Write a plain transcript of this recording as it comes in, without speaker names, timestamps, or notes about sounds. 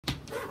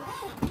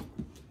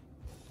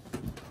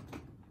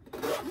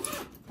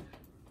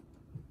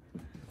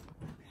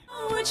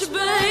With you,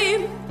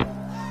 babe.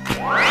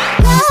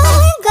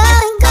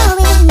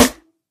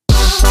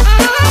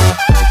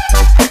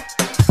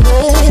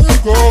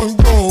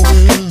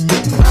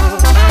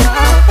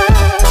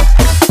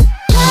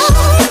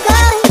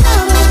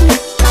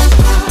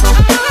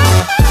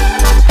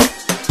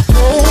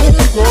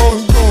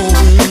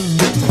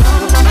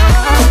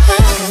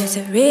 Is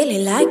it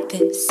really like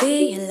this?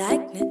 See you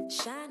like me,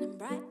 shining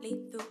brightly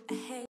through a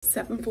haze.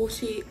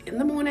 7:40 in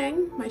the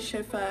morning, my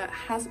chauffeur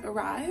has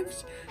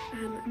arrived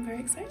and I'm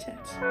very excited.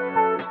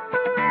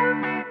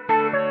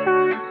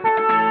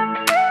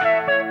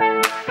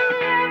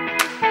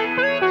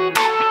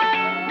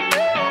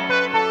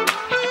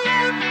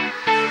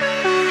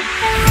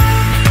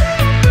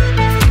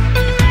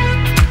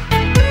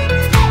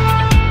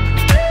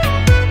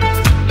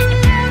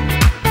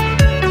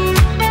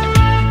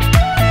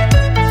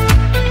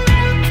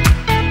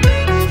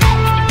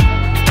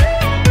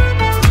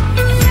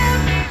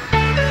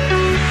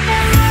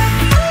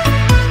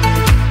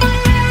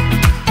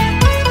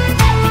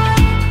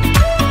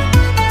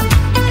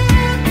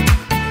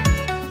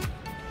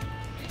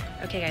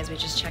 Okay guys, we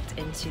just checked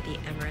into the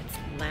Emirates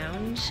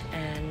lounge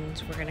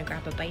and we're gonna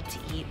grab a bite to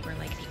eat. We're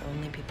like the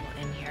only people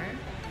in here.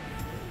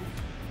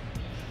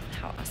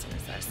 How awesome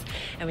is this?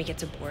 And we get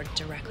to board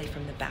directly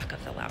from the back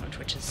of the lounge,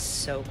 which is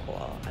so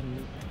cool.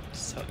 I'm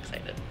so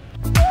excited.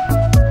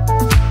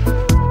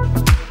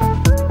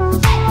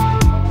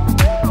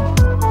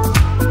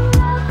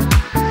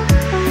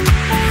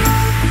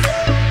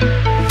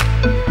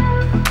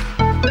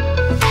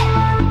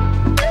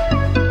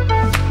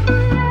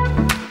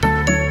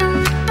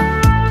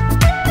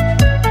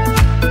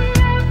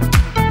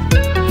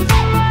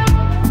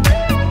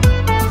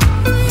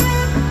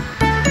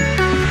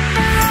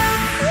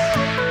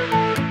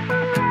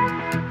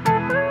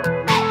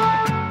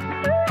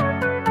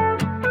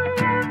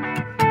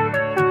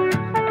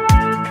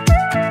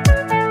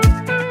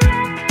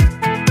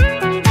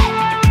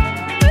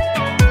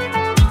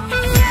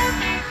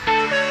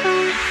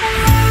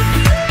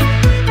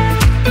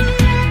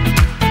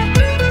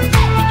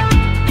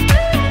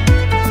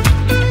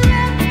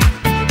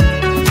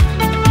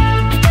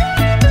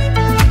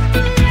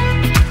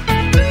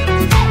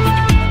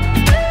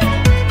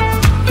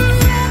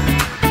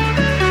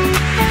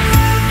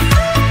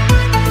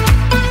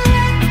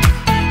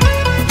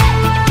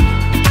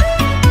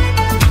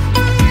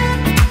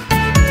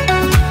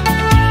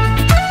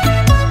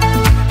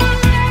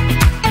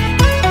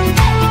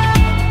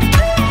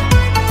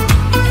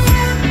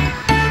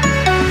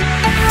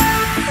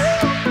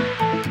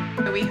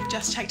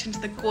 Checked into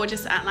the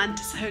gorgeous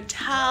Atlantis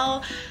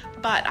hotel,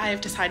 but I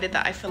have decided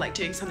that I feel like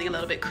doing something a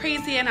little bit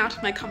crazy and out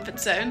of my comfort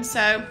zone,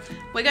 so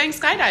we're going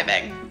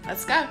skydiving.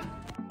 Let's go.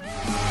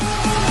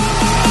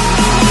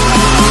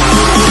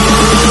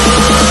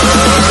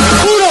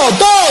 Uno,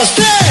 dos,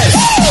 tres.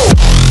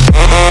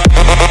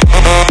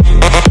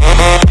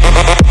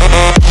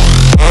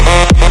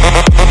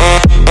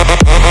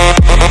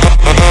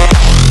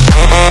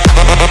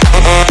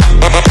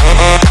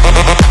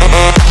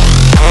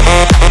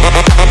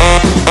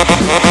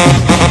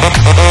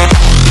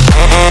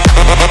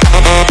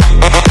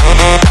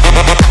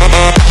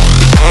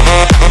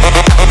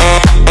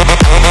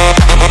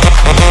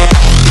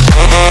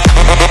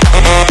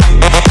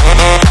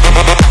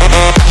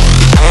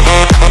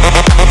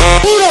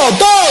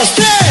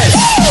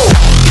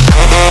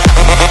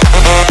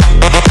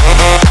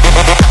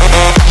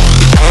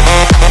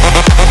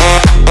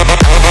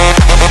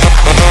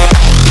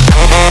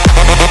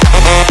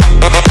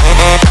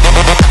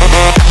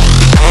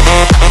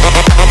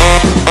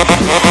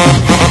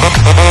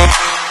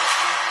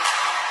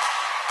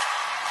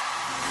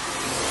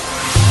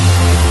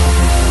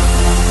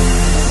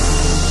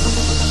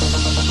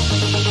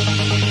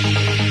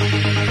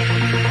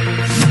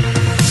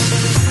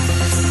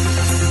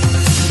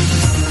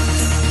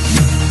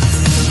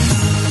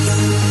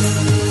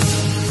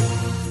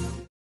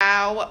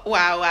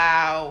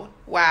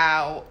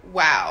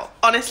 Wow.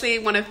 Honestly,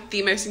 one of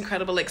the most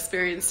incredible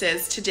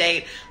experiences to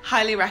date.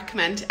 Highly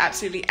recommend to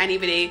absolutely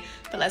anybody,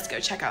 but let's go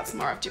check out some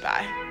more of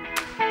Dubai.